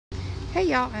Hey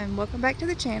y'all, and welcome back to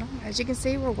the channel. As you can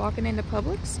see, we're walking into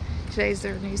Publix. Today's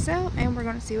their new sale and we're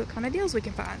going to see what kind of deals we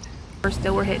can find. First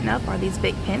deal we're hitting up are these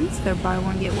big pens. They're buy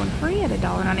one get one free at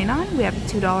 $1.99. We have a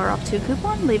 $2 off 2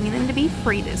 coupon, leaving them to be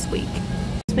free this week.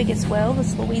 This week as well,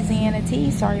 this Louisiana tea,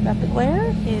 sorry about the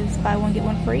glare, is buy one get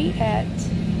one free at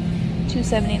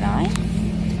 $2.79.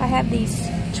 I have these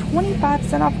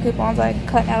 25% off coupons I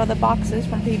cut out of the boxes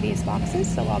from previous boxes,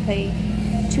 so I'll pay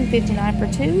 $2.59 for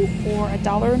 2 or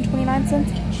 $1.29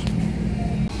 each.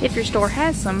 If your store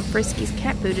has some, Friskies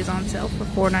cat food is on sale for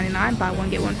 $4.99. Buy one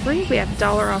get one free. We have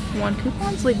 $1 off 1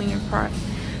 coupons, leaving your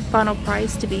final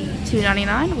price to be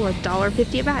 $2.99 or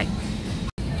 $1.50 a bag.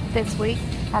 This week,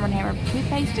 Arm & Hammer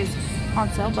toothpaste is on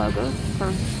sale, BOGO,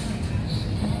 for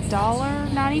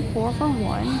 $1.94 for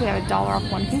 1. We have $1 off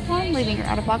 1 coupon, leaving your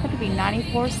out-of-pocket to be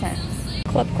 94 cents.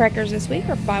 Club crackers this week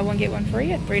are buy one get one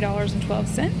free at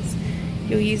 $3.12.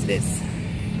 You'll use this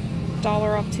 $1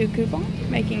 off 2 coupon,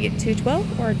 making it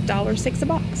 $2.12 or $1.06 a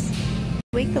box. This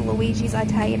week, the Luigi's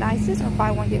Italian Ices are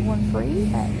buy one get one free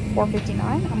at $4.59.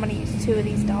 I'm going to use 2 of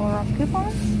these $1 off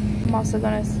coupons. I'm also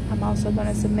gonna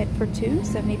submit for 2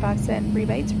 75-cent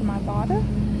rebates for my Vada,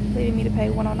 leaving me to pay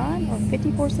 $1.09 or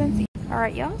 54 cents each.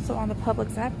 Alright y'all, so on the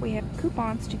Publix app we have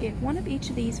coupons to get one of each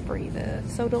of these free. The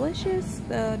So Delicious,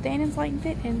 the Danon's Light and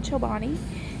Fit, and Chobani.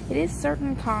 It is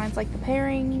certain kinds like the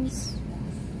pairings,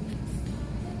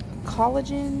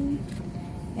 collagen,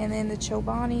 and then the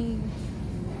Chobani.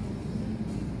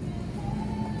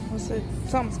 What's it?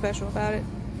 Something special about it.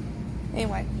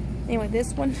 Anyway,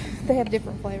 this one they have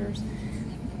different flavors.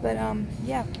 But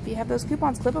yeah, if you have those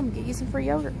coupons, clip them, get you some free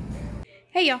yogurt.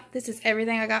 Hey y'all, this is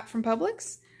everything I got from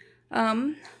Publix.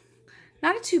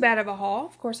 Not too bad of a haul.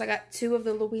 Of course, I got 2 of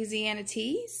the Louisiana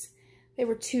teas. They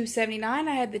were $2.79.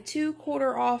 I had the 2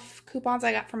 quarter off coupons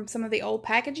I got from some of the old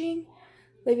packaging,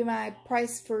 leaving my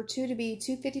price for 2 to be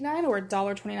 $2.59 or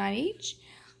 $1.29 each.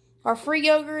 Our free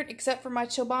yogurt, except for my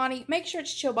Chobani. Make sure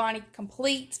it's Chobani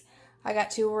complete. I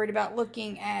got too worried about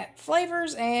looking at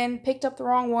flavors and picked up the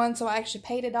wrong one, so I actually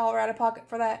paid $1 out of pocket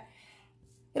for that.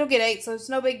 It'll get 8, so it's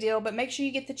no big deal, but make sure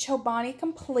you get the Chobani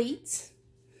complete.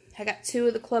 I got 2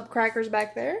 of the club crackers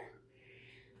back there.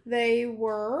 They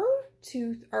were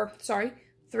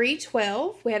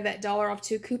 $3.12. We have that $1 off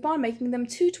 2 coupon, making them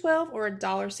 $2.12 or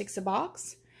 $1.06 a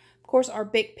box. Of course, our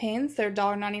big pens, they're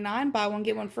 $1.99. Buy one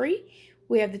get one free.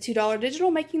 We have the $2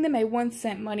 digital, making them a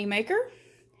 1-cent money maker.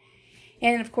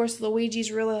 And of course,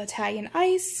 Luigi's Real Italian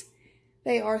Ice.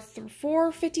 They are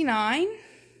 $4.59.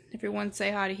 Everyone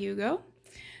say hi to Hugo.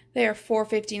 They are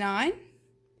 $4.59.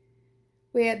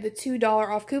 We had the $2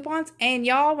 off coupons. And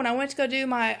y'all, when I went to go do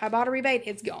I bought a rebate,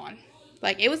 it's gone.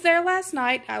 Like, it was there last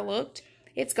night. I looked.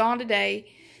 It's gone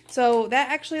today. So that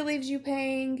actually leaves you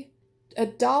paying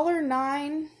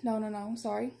 $1.09. No,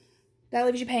 sorry. That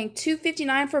leaves you paying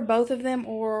 $2.59 for both of them,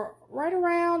 or right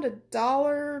around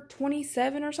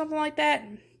 $1.27 or something like that.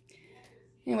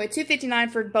 Anyway,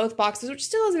 $2.59 for both boxes, which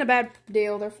still isn't a bad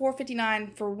deal. They're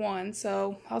 $4.59 for 1,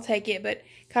 so I'll take it, but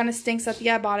kind of stinks that the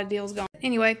Ibotta deal's gone.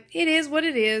 Anyway, it is what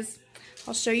it is.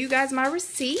 I'll show you guys my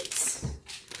receipts.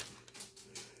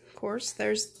 Of course,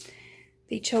 there's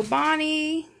the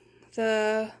Chobani,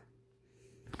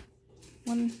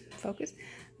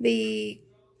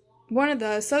 one of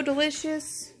the So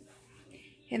Delicious,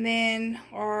 and then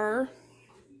our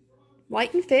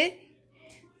Light and Fit,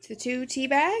 the 2 tea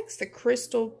bags, the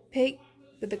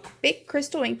the big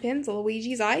crystal ink pens, the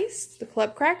Luigi's Ice, the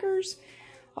club crackers,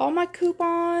 all my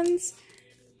coupons,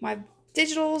 my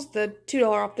digitals, the $2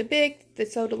 off the big, the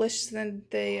So Delicious, and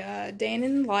the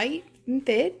Danon Light and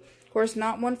Fit. Of course,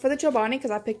 not one for the Chobani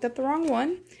because I picked up the wrong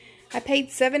one. I paid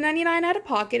 $7.99 out of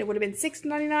pocket. It would have been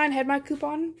 $6.99 had my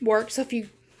coupon worked. So if you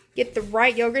get the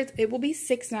right yogurt, it will be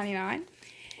 $6.99. And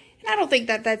I don't think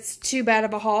that that's too bad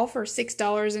of a haul for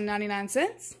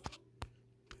 $6.99.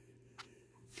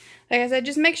 Like I said,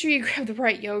 just make sure you grab the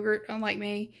right yogurt, unlike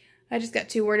me. I just got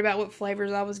too worried about what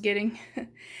flavors I was getting. But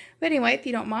anyway, if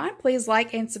you don't mind, please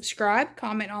like and subscribe,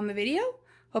 comment on the video.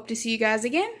 Hope to see you guys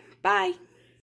again. Bye!